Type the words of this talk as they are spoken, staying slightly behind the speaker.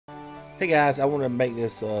Hey guys, I want to make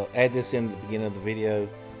this, add this in at the beginning of the video.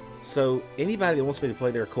 So anybody that wants me to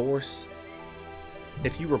play their course,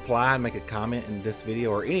 if you reply and make a comment in this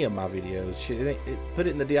video or any of my videos, put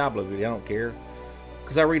it in the Diablo video. I don't care,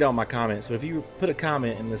 because I read all my comments. So if you put a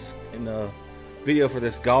comment in the video for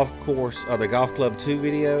this golf course or the Golf Club 2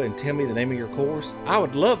 video and tell me the name of your course, I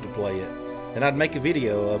would love to play it, and I'd make a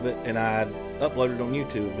video of it and I'd upload it on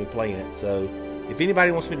YouTube and be playing it. So if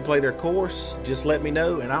anybody wants me to play their course, just let me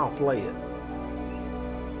know and I'll play it.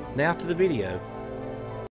 Now to the video.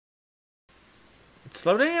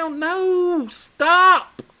 Slow down. No,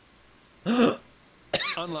 stop.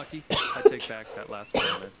 Unlucky. I take back that last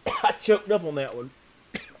comment. I choked up on that one.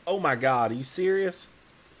 Oh my God, are you serious?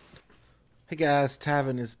 Hey guys,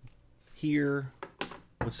 Tyvan is here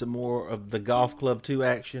with some more of the Golf Club 2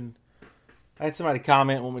 action. I had somebody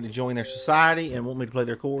comment, want me to join their society and want me to play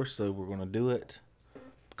their course, so we're going to do it.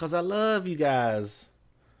 Because I love you guys.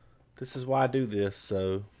 This is why I do this,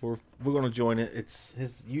 so we're going to join it.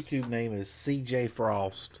 His YouTube name is CJ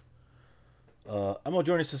Frost. I'm going to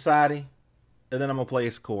join his society, and then I'm going to play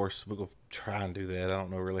his course. We're going to try and do that. I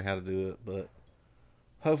don't know really how to do it, but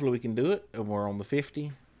hopefully we can do it. And we're on the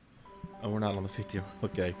 50. Oh, we're not on the 50.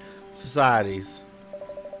 Okay. Societies.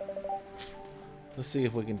 Let's see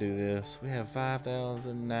if we can do this. We have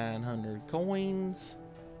 5,900 coins.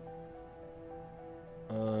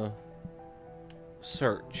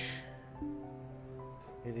 Search.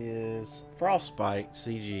 It is Frostbite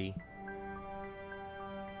CG.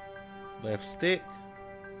 Left stick.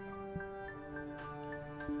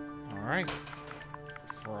 Alright.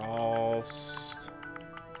 Frost.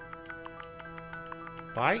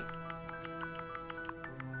 Bite.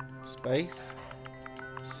 Space.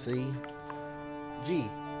 C. G.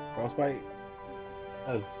 Frostbite.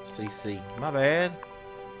 Oh, CC. My bad.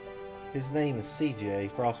 His name is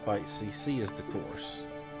CJ. Frostbite CC is the course.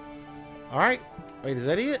 Alright. Wait, is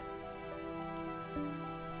that it?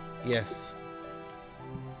 Yes.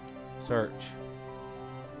 Search.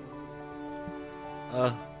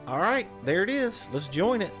 Alright. There it is. Let's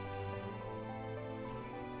join it.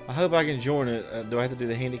 I hope I can join it. Do I have to do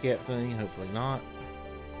the handicap thing? Hopefully not.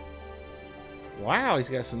 Wow, he's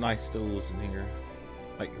got some nice stools in here.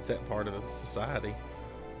 Like, is that part of the society?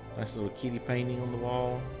 Nice little kitty painting on the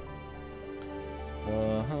wall.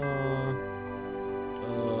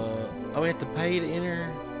 Oh, we have to pay to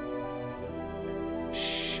enter?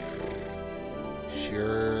 Sure.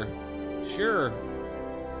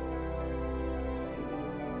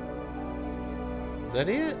 Is that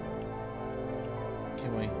it?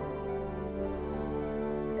 Can we?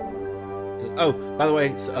 Oh, by the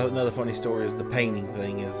way, so another funny story is the painting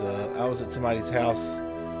thing is, I was at somebody's house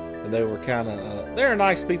and they were kind of, they're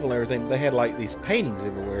nice people and everything, but they had like these paintings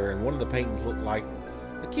everywhere, and one of the paintings looked like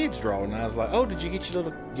a kid's drawing, and I was like, oh, did you get your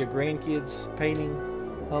grandkids painting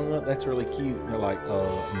hung up? That's really cute. And they're like,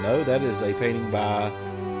 no, that is a painting by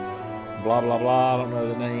blah blah blah, I don't know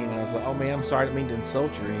the name. And I was like, oh man, I'm sorry, I didn't mean to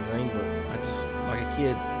insult you or anything, but I just, like a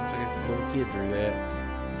kid, it's like a little kid drew that.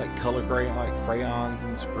 It's like color crayon, like crayons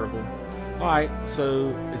and scribble. Alright,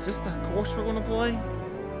 so is this the course we're going to play?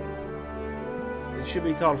 It should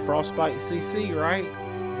be called Frostbite CC, right?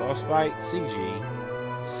 Frostbite CG.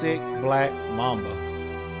 Sick Black Mamba.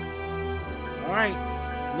 Alright,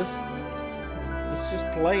 let's just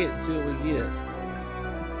play it and see what we get.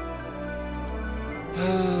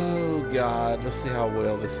 Oh God, let's see how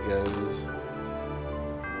well this goes.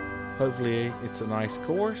 Hopefully it's a nice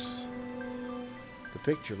course. The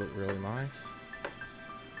picture looked really nice.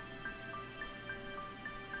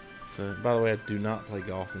 So, by the way, I do not play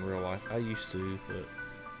golf in real life. I used to, but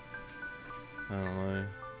I don't know.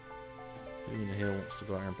 Who in the hell wants to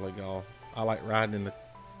go out there and play golf? I like riding in the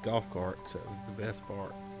golf carts. That was the best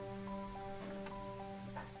part.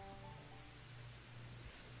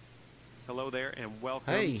 Hello there, and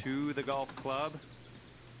welcome to the golf club.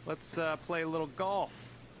 Let's play a little golf.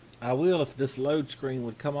 I will if this load screen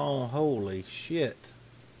would come on. Holy shit.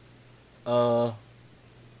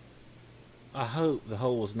 I hope the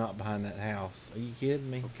hole is not behind that house. Are you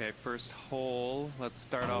kidding me? Okay, first hole. Let's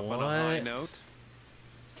start off on a high note.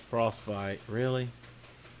 Frostbite. Really?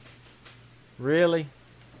 Really?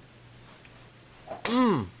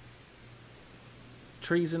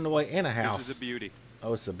 Trees in the way and a house. This is a beauty.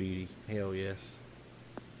 Oh, it's a beauty. Hell yes.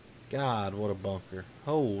 God, what a bunker.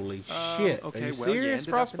 Holy shit. Okay, Are you well, serious, you ended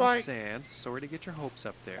Frostbite? up in the sand. Sorry to get your hopes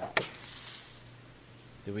up there.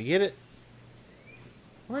 Did we get it?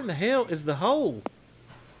 Where in the hell is the hole?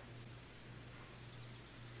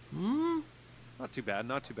 Not too bad,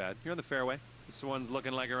 not too bad. You're on the fairway. This one's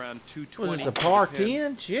looking like around 220. Was this a par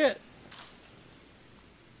 10? Shit.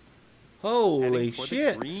 Holy for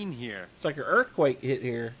shit. The green here. It's like an earthquake hit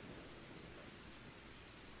here.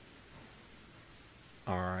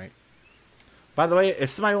 Alright. By the way,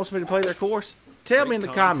 if somebody wants me to play their course, tell me in the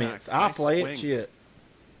comments. I'll play it. Shit.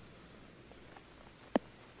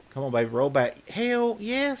 Come on, baby. Roll back. Hell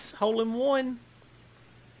yes. Hole in one.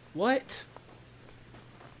 What?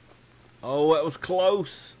 Oh, that was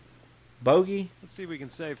close. Bogey. Let's see if we can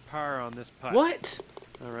save par on this putt. What?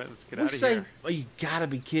 All right, let's get out of here. Oh, you gotta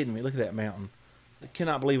be kidding me. Look at that mountain. I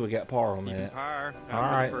cannot believe we got par on Even that. par. All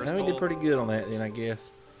right. We did pretty good on that then, I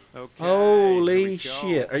guess. Okay. Holy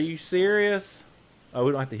shit. Are you serious? Oh,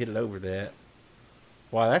 we don't have to hit it over that.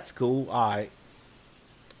 Wow, that's cool. All right.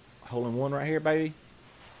 Hole in one right here, baby.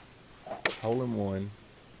 Hole in one.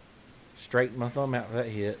 Straighten my thumb out for that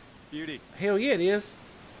hit. Beauty. Hell yeah, it is.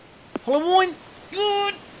 Hole in one.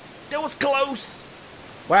 Good. That was close.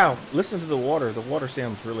 Wow, listen to the water. The water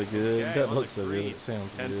sounds really good. It doesn't look so good. It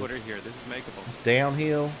sounds good. 10-footer here. This is makeable. It's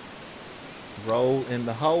downhill. Roll in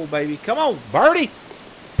the hole, baby. Come on, birdie.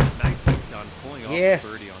 Nicely done. Pulling off the birdie on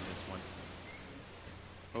this one.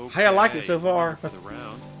 Okay, hey, I like it so far. For the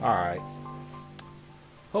round. All right.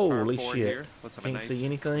 Holy shit. Here. Let's have Can't a nice see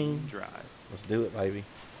anything. Drive. Let's do it, baby.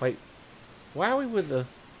 Wait. Why are we with the...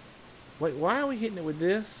 Wait, why are we hitting it with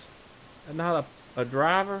this? And not a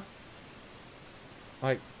driver?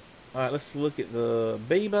 Like, all right, let's look at the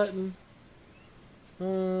B button.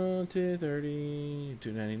 230,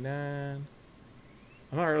 299.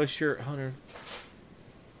 I'm not really sure. 100.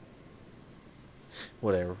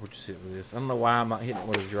 Whatever. We'll just hit with this. I don't know why I'm not hitting it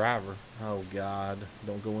with a driver. Oh God!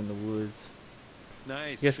 Don't go in the woods.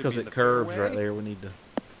 Nice. Yes, because it curves right there. We need to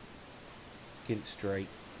get it straight.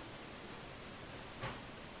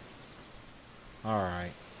 All right.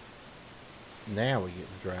 Now we get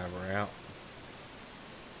the driver out.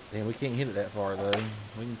 Damn, we can't hit it that far though.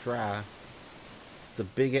 We can try. It's a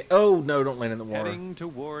big. Oh no! Don't land in the water. Heading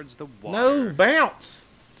towards the water. No, bounce.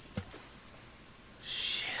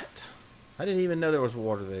 Shit! I didn't even know there was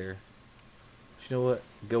water there. But you know what?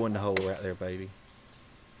 Go in the hole right there, baby.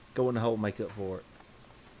 Go in the hole, make up for it.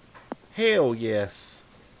 Hell yes!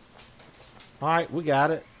 All right, we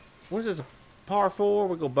got it. What is this? A par 4?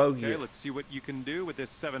 We go bogey. Okay, let's see what you can do with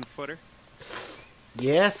this 7-footer.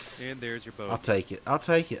 Yes. And there's your bogey. I'll take it. I'll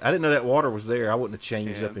take it. I didn't know that water was there. I wouldn't have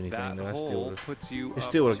changed up anything. Though. I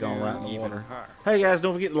still would have gone right in the water. Par. Hey guys,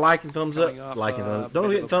 don't forget to like and thumbs up. Don't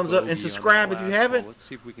forget to thumbs up and subscribe if you haven't. Let's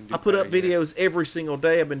see if we can do I put up videos every single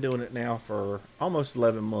day. I've been doing it now for almost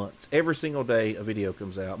 11 months. Every single day a video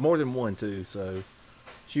comes out. More than one too. So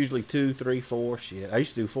it's usually 2, 3, 4. Shit. I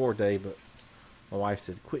used to do 4 a day, but my wife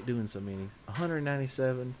said quit doing so many.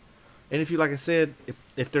 197. And if you, like I said,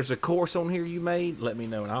 if there's a course on here you made, let me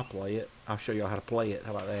know and I'll play it. I'll show y'all how to play it.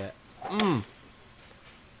 How about that?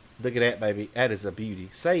 Look at that, baby. That is a beauty.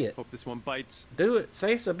 Say it. Hope this one bites. Do it.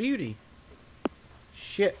 Say it's a beauty.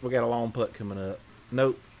 Shit, we got a long putt coming up.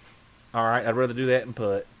 Nope. All right, I'd rather do that and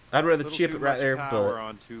putt. I'd rather chip it right there and putt.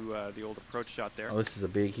 Onto the old approach shot there. Oh, this is a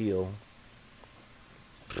big hill.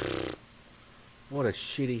 What a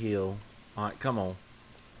shitty hill. All right, come on.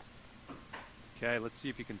 Okay, let's see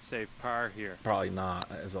if you can save par here. Probably not.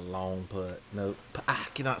 That is a long putt. Nope. I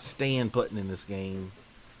cannot stand putting in this game.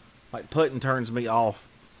 Like, putting turns me off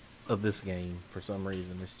of this game for some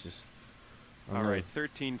reason. It's just... All right,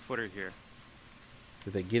 13-footer here.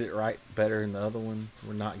 Did they get it right better than the other one?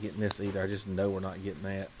 We're not getting this either. I just know we're not getting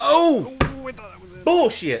that. Oh! I thought that was it.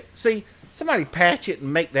 Bullshit! See, somebody patch it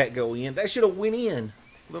and make that go in. That should have went in.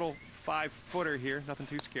 Little 5-footer here. Nothing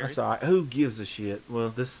too scary. That's all right. Who gives a shit? Well,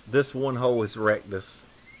 this one hole has wrecked us.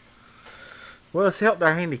 Well, it's helped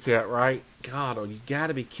our handicap, right? God, oh, you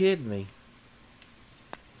gotta be kidding me.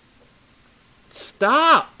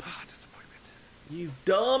 Stop! Ah, disappointment. You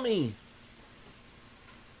dummy!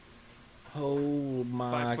 Oh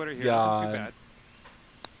my 5-footer here. God. Nothing too bad.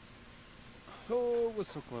 Oh, it was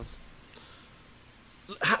so close.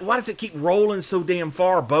 Why does it keep rolling so damn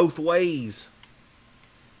far both ways?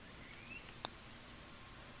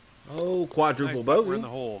 Oh, quadruple bogey. We're in the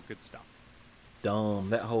hole. Good stuff. Dumb.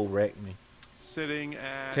 That hole wrecked me. Sitting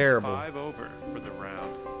at Terrible. 5 over for the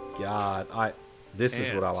round. God, this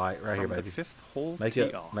is what I like right here, baby. The 5th hole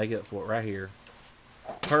Make up for it right here.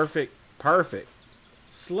 Perfect. Perfect.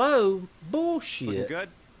 Slow bullshit. Looking good.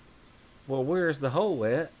 Well, where's the hole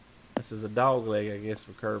at? This is a dog leg, I guess.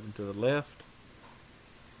 We're curving to the left.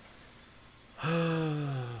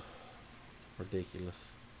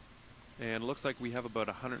 Ridiculous. And it looks like we have about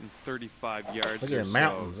 135 yards. Look at the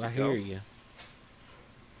mountains. I hear you.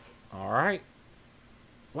 All right.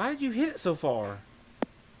 Why did you hit it so far?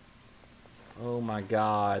 Oh my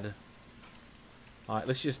God. All right,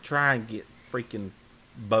 let's just try and get freaking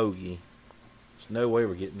bogey. There's no way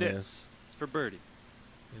we're getting this. This is for birdie.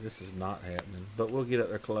 This is not happening, but we'll get up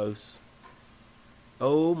there close.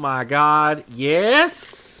 Oh my God!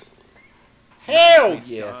 Yes! Hell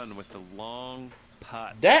Nicely yes! done with the long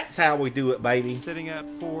putt. That's how we do it, baby. Sitting at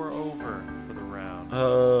 4 over for the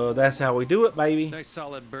round. That's how we do it, baby. Nice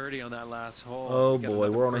solid birdie on that last hole. Oh boy,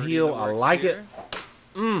 we're on a hill. I like it.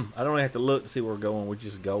 I don't even have to look to see where we're going. We're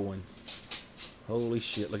just going. Holy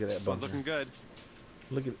shit! Look at that This bunker. one's looking good.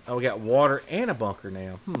 Look at. Oh, we got water and a bunker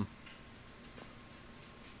now.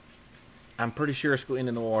 I'm pretty sure it's going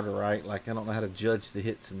in the water, right? Like, I don't know how to judge the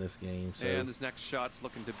hits in this game. So And this next shot's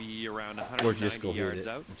looking to be around we're just 190 gonna yards hit it.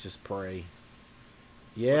 out. Just pray.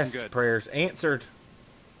 Yes, good. prayers answered.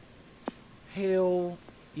 Hell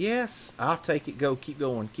yes. I'll take it. Go. Keep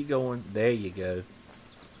going. Keep going. There you go.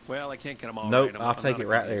 Well, I can't get them all Nope, right. I'll take it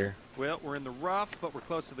right there. Well, we're in the rough, but we're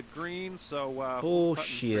close to the green, so we'll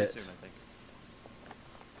Bullshit. pretty soon, I think.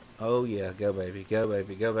 Oh yeah, go baby, go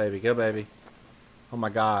baby, go baby, go baby. Oh my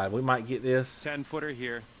God, we might get this. 10-footer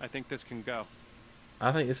here. I think this can go.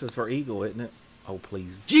 I think this is for eagle, isn't it? Oh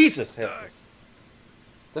please, Jesus help me.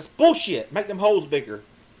 That's bullshit. Make them holes bigger.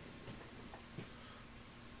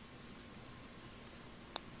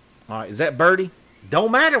 All right, is that birdie?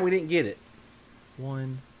 Don't matter. We didn't get it.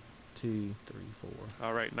 1, 2, 3, 4.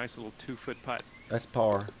 All right, nice little 2-foot putt. That's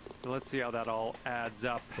par. Now let's see how that all adds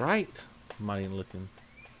up. Right. I'm not even looking.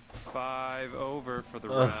 5 over for the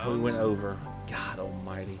round. We went over. God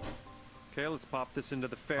almighty. Okay, let's pop this into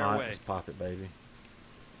the All fairway. right, let's pop it, baby.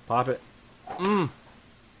 Pop it.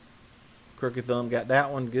 Crooked thumb got that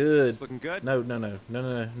one good. It's looking good. No, no, no, no,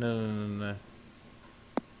 no, no, no, no, no.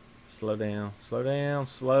 Slow down, slow down,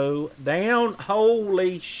 slow down.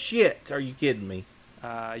 Holy shit! Are you kidding me?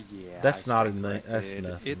 Yeah. That's I not stand enough. That's corrected.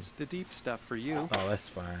 nothing. It's the deep stuff for you. Oh, that's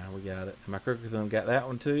fine. We got it. And my crooked thumb got that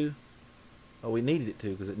one too. Oh, we needed it to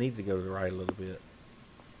because it needed to go to the right a little bit.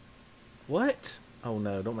 What? Oh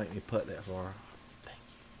no! Don't make me putt that far. Thank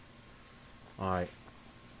you. All right.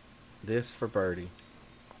 This for birdie.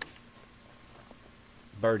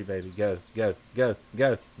 Birdie, baby. Go, go, go,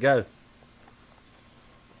 go, go.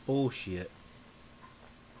 Bullshit.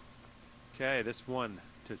 Okay, this one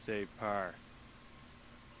to save par.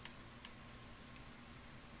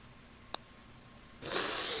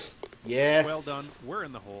 Yes. Well done. We're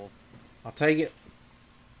in the hole. I'll take it.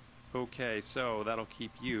 Okay, so that'll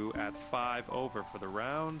keep you at 5 over for the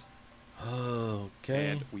round. Okay.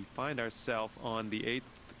 And we find ourselves on the 8th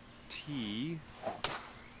tee.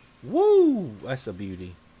 Woo! That's a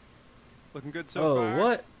beauty. Looking good so far. Oh,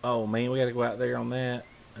 what? Oh, man, we got to go out there on that.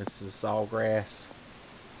 This is all grass.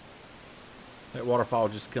 That waterfall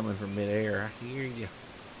just coming from midair. I hear you.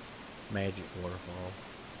 Magic waterfall.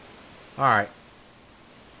 All right.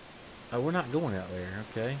 Oh, we're not going out there.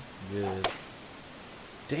 Okay, good.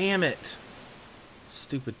 Damn it.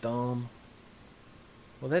 Stupid thumb.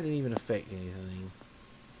 Well, that didn't even affect anything.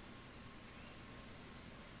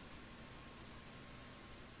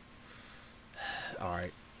 All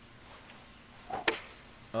right.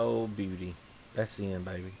 Oh, beauty. That's in,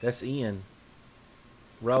 baby. That's in.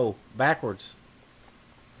 Roll. Backwards.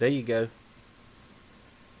 There you go.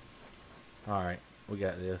 All right. We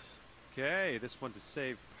got this. Okay, this one to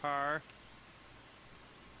save par.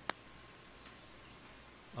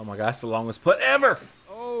 Oh, my God. That's the longest putt ever.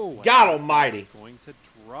 Oh. God almighty. Going to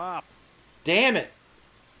drop. Damn it.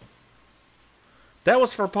 That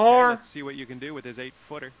was for Okay, par. let's see what you can do with his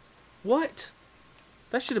 8-footer. What?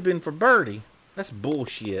 That should have been for birdie. That's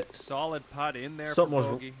bullshit. Solid putt in there Something for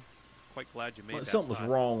was- bogey. Quite glad you made that Something was putt.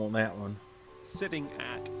 wrong on that one. Sitting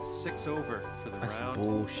at 6 over for the That's round.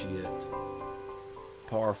 bullshit.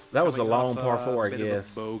 Par. That was a Coming long off par a 4, I bit of a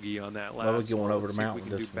guess. bogey on that last Well, we're going one. over Let's the see if mountain we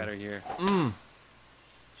can do this one. better here.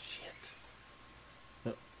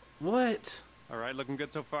 Shit. What? All right, looking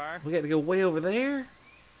good so far. We got to go way over there?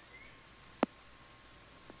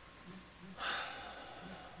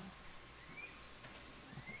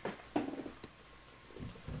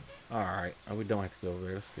 Alright. Oh, we don't have to go over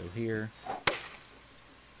there. Let's go here.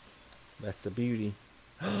 That's the beauty.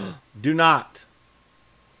 Do not.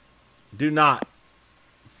 Do not.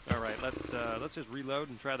 All right, let's just reload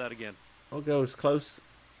and try that again. We'll go as close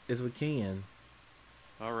as we can.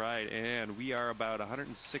 All right, and we are about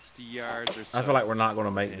 160 yards or so. I feel like we're not going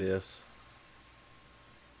to make this.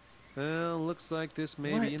 Well, looks like this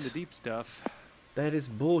may be in the deep stuff. That is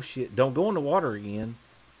bullshit. Don't go in the water again.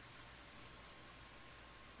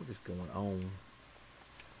 What is going on?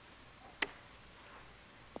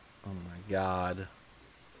 Oh my God.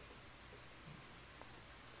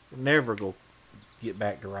 We're never going to get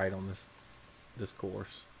back to right on this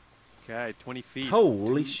course. Okay, 20 feet.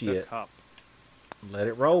 Holy to shit. the cup. Let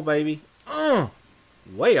it roll, baby.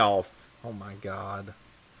 Way off. Oh my god.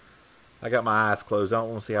 I got my eyes closed. I don't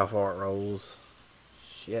want to see how far it rolls.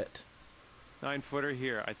 Shit. 9-footer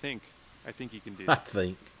here. I think you can do I this.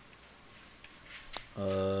 think.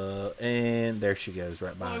 And there she goes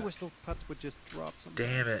right by I it. wish those putts would just drop some.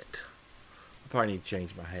 Damn it. I probably need to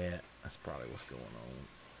change my hat. That's probably what's going on.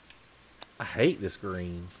 I hate this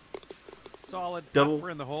green. Solid. Double.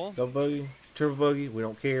 We're in the hole. Double bogey. Triple bogey. We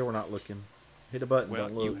don't care. We're not looking. Hit a button. Well,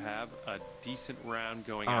 Don't look. you have a decent round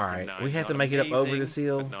going All after right. 9. We have Not to make it up over amazing, this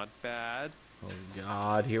hill. but not bad. Oh,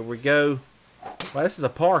 God. Here we go. Wow, this is a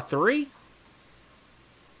par 3?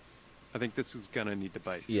 I think this is going to need to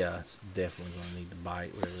bite. Yeah, it's definitely going to need to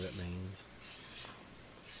bite, whatever that means.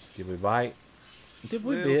 Did we bite? Did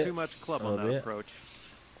we bit? Too much club on that approach.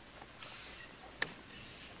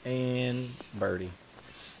 And birdie.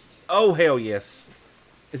 Oh, hell yes.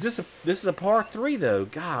 This is a par 3 though.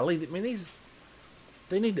 Golly, I mean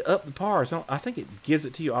they need to up the pars. I think it gives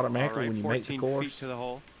it to you automatically when you make the course. 14 feet to the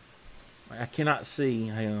hole. I cannot see.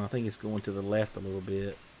 Hang on, I think it's going to the left a little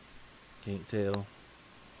bit. Can't tell.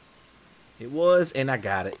 It was, and I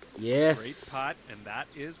got it. Yes. Great putt, and that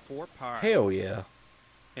is for par. Hell yeah.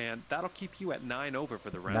 And that'll keep you at 9 over for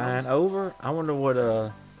the round. 9 over. I wonder what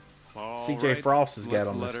CJ Frost has got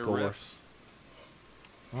on this course.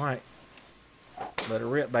 All right. Let her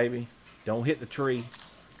rip, baby. Don't hit the tree.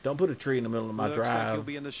 Don't put a tree in the middle of my drive. Looks like you'll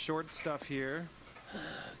be in the short stuff here. Oh,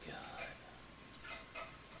 God.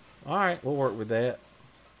 All right, we'll work with that.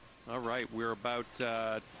 All right, we're about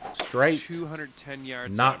straight. 210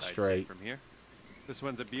 yards Not out, straight. from here. This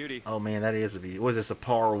one's a beauty. Oh, man, that is a beauty. Was this a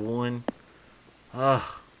par 1?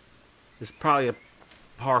 It's probably a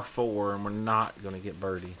par 4, and we're not going to get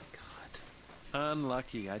birdie. God.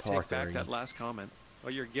 Unlucky. I take back that last comment. Oh,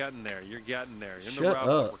 you're getting there. You're getting there. You're in the rough.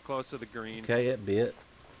 Up. We're close to the green. Okay, it bit.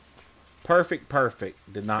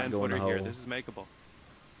 Perfect. Did not go in the hole. Here. This is makeable.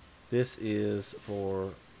 This is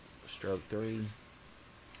for stroke 3.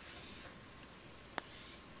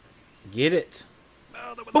 Get it.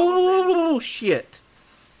 Oh, shit.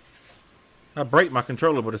 I break my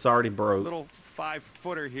controller, but it's already broke. Little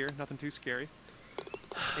 5-footer here. Nothing too scary.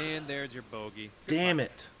 And there's your bogey. Damn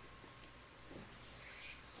it.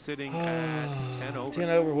 Sitting at 10 over. 10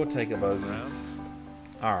 over, we'll take a bogey.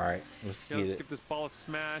 All right, let's get it. Let's give this ball a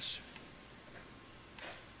smash.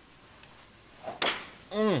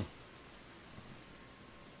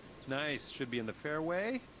 Nice. Should be in the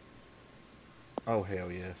fairway. Oh,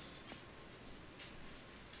 hell yes.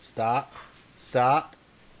 Stop. Stop.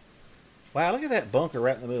 Wow, look at that bunker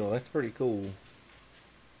right in the middle. That's pretty cool.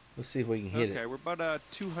 Let's see if we can hit it. Okay, we're about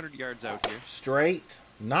 200 yards out here. Straight.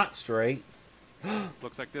 Not straight.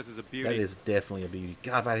 Looks like this is a beauty. That is definitely a beauty.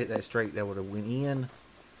 God, if I hit that straight, that would have went in.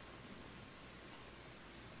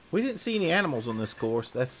 We didn't see any animals on this course.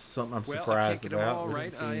 That's something I'm surprised about. All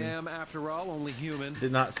right, I am, after all, only human.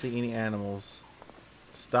 Did not see any animals.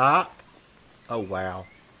 Stop. Oh, wow.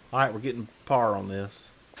 All right, we're getting par on this.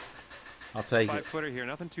 I'll take it. 5-footer here,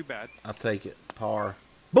 nothing too bad. I'll take it. Par.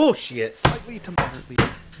 Bullshit. Slightly to moderately.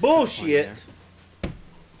 Bullshit.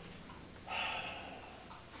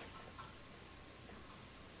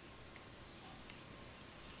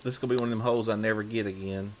 This is going to be one of them holes I never get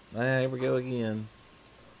again. There we go again.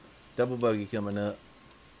 Double bogey coming up.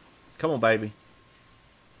 Come on, baby.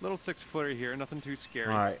 Little 6-footer here, nothing too scary.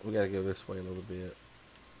 All right, we got to go this way a little bit.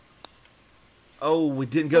 Oh, we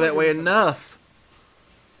didn't go that way enough.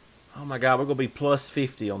 Oh, my God. We're going to be plus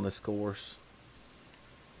 50 on this course.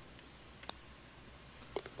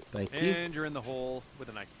 Thank you. And you're in the hole with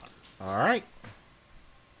a nice putt. All right.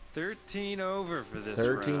 13 over for this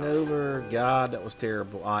 13 round. over. God, that was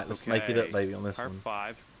terrible. All right, let's make it up, baby, on this Par one.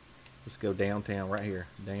 5. Let's go downtown right here.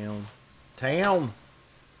 Downtown.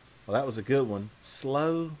 Well, that was a good one.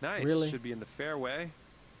 Slow. Nice. Really? Should be in the fairway.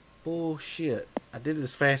 Bullshit. I did it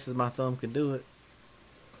as fast as my thumb can do it.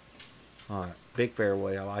 All right. Big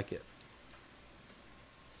fairway. I like it.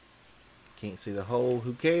 Can't see the hole.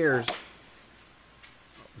 Who cares?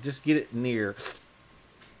 Just get it near.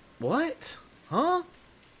 What? Huh?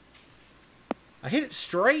 I hit it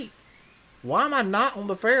straight. Why am I not on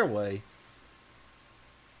the fairway?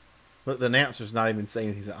 Look, the announcer's not even saying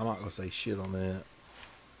anything. I'm not going to say shit on that.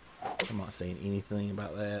 I'm not saying anything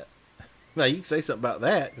about that. Now, you can say something about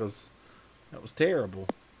that because that was terrible.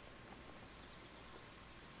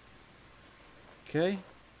 Okay.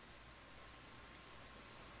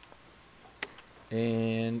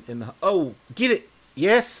 And in the... Oh, get it.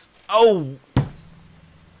 Yes. Oh.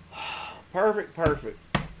 Perfect, perfect.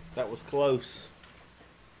 That was close.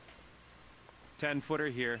 10-footer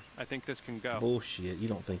here. I think this can go. Bullshit. You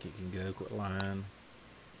don't think it can go. Quit lying.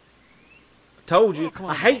 told you. Oh,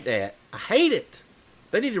 I hate that. I hate it.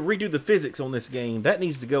 They need to redo the physics on this game. That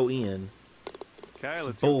needs to go in. Okay,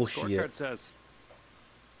 let's bullshit. see what the scorecard says.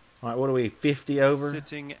 All right, what are we, 50 over?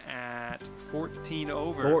 Sitting at 14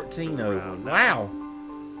 over. 14 over. Wow.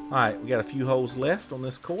 All right, we got a few holes left on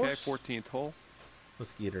this course. Okay, 14th hole.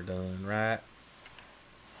 Let's get her done, right?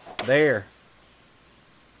 There.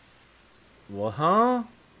 Well, huh?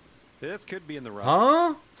 This could be in the rough.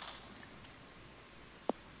 Huh?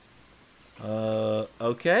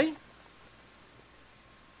 Okay.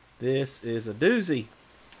 This is a doozy.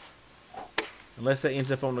 Unless that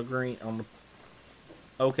ends up on the green, on the...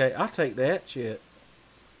 Okay, I'll take that shit.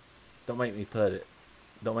 Don't make me put it.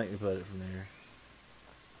 Don't make me put it from there.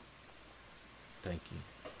 Thank you.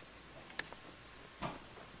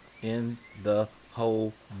 In the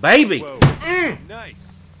hole, baby. Whoa.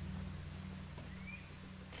 Nice.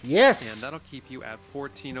 Yes. And that'll keep you at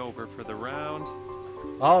 14 over for the round.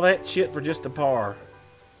 All that shit for just a par.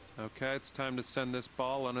 Okay, it's time to send this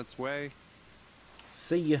ball on its way.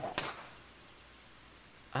 See ya.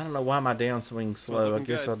 I don't know why my downswing's slow. I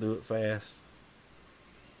guess good. I'll do it fast.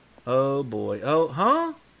 Oh boy. Oh,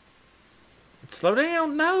 huh? Slow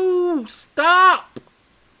down. No, stop.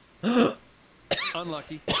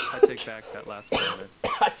 Unlucky. I take back that last comment.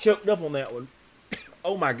 I choked up on that one.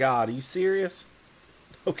 Oh my God, are you serious?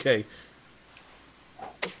 Okay.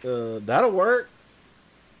 That'll work.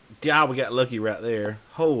 God, we got lucky right there.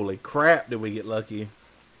 Holy crap, did we get lucky.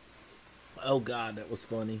 Oh God, that was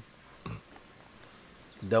funny.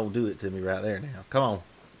 Don't do it to me right there now. Come on.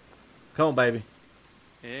 Come on, baby.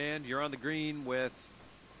 And you're on the green with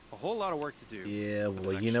a whole lot of work to do. Yeah,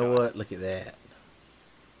 well, you know what? Look at that.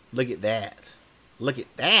 Look at that. Look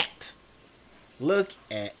at that. Look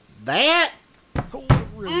at that. Oh, I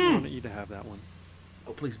really wanted you to have that one.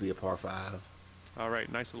 Oh, please be a par 5. All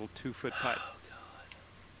right, nice little 2-foot putt. Oh, God.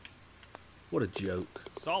 What a joke.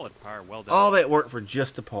 Solid par, well done. All that work for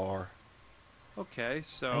just a par. Okay,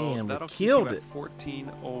 so Man, that'll we keep killed you at it. 14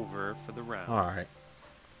 over for the round. All right.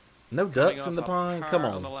 No ducks in the pond? Come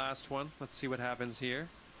on on. the last one. Let's see what happens here.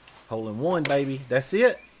 Hole in one, baby. That's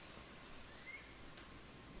it.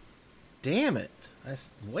 Damn it.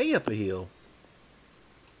 That's way up a hill.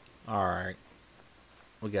 All right.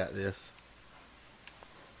 We got this.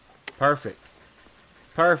 Perfect.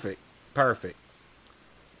 Perfect. Perfect.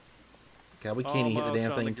 God, we can't even hit the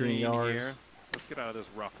damn thing 10 yards. Here. Let's get out of this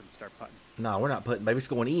rough and start putting. No, we're not putting, baby. It's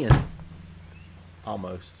going in.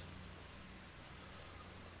 Almost.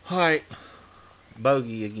 All right.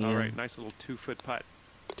 Bogey again. All right, nice little 2-foot putt.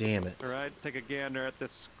 Damn it. All right, take a gander at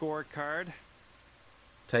this scorecard.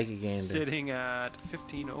 Take a gander. Sitting at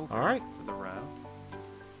 15 over All right. for the round.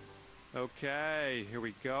 Okay, here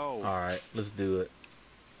we go. All right, let's do it.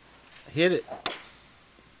 Hit it.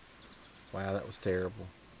 Wow, that was terrible.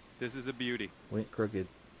 This is a beauty. Went crooked.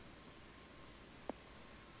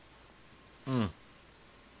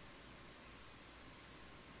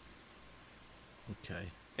 Okay.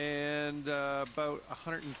 And about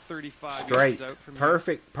 135 Straight. yards out from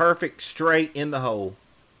Perfect, here. perfect, straight in the hole.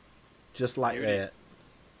 Just like Beauty. that.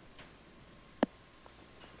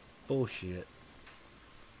 Bullshit.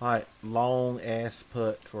 Alright, long ass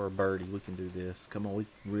putt for a birdie. We can do this. Come on, we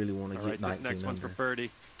really want to get 19 this next one's for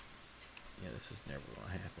birdie. Yeah, this is never going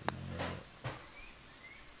to happen.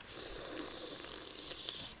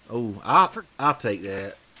 Oh, I'll take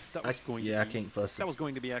that. That was going yeah, to be, I can't fuss it. That was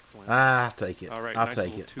going to be excellent. I'll take it. All right, I'll nice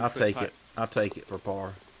take little it. I'll 2-foot take putt. it. I'll take it for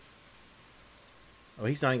par. Oh,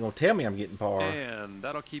 he's not even going to tell me I'm getting par. And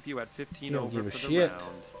that'll keep you at 15 He don't over give a for shit. the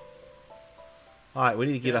round. All right, we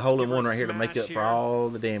need to get a let's hole give in her one a right here to make smash up for here. all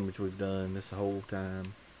the damage we've done this whole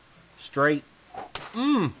time. Straight.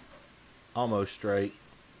 Almost straight.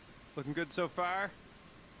 Looking good so far.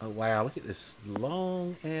 Oh, wow. Look at this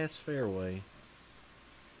long-ass fairway.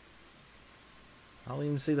 I don't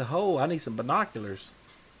even see the hole. I need some binoculars.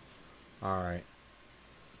 All right.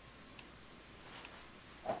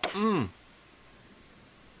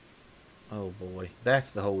 Oh, boy.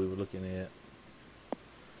 That's the hole we were looking at.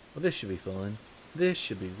 Well, this should be fun. This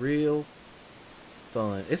should be real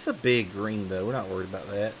fun. It's a big green, though. We're not worried about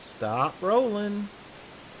that. Stop rolling.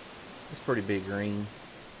 It's pretty big green.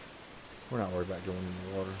 We're not worried about going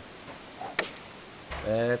in the water.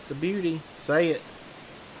 That's a beauty. Say it.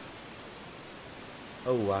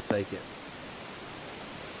 Oh, I'll take it.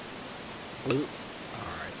 Oop.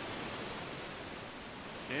 Alright.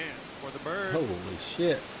 And for the bird. Holy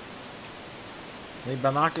shit. Need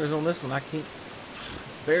binoculars on this one. I can't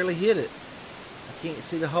barely hit it. I can't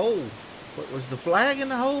see the hole. What was the flag in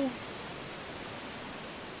the hole?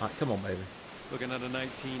 Alright, come on, baby. Looking at a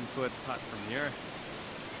 19-foot putt from here.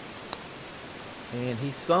 And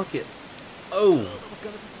he sunk it. Oh!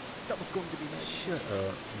 That was going to be nice. Shut up.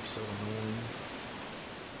 You're so annoying.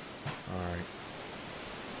 Alright.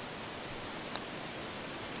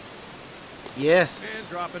 Yes. And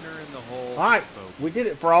dropping her in the hole. Alright. We did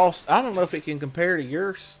it for all. I don't know if it can compare to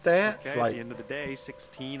your stats. Okay, like, at the end of the day,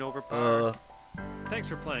 16 over par. Thanks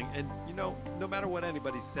for playing. And, you know, no matter what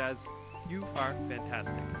anybody says, you are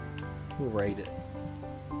fantastic. We'll rate it.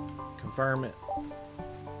 Confirm it.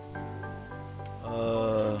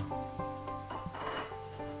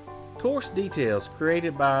 Course details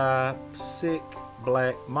created by Sick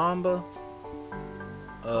Black Mamba.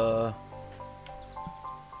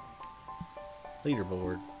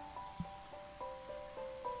 Leaderboard.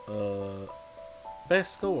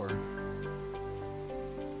 Best score.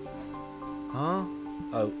 Huh?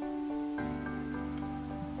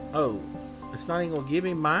 Oh, it's not even gonna give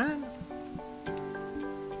me mine? I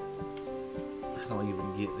don't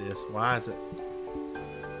even get this. Why is it?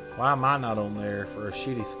 Why am I not on there for a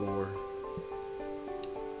shitty score?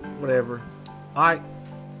 Whatever. Alright.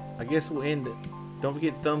 I guess we'll end it. Don't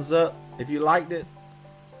forget to thumbs up if you liked it.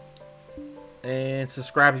 And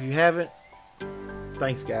subscribe if you haven't.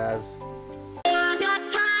 Thanks, guys.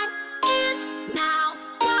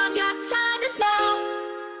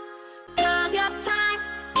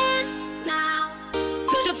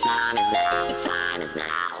 Time is now. The time is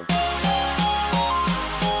now.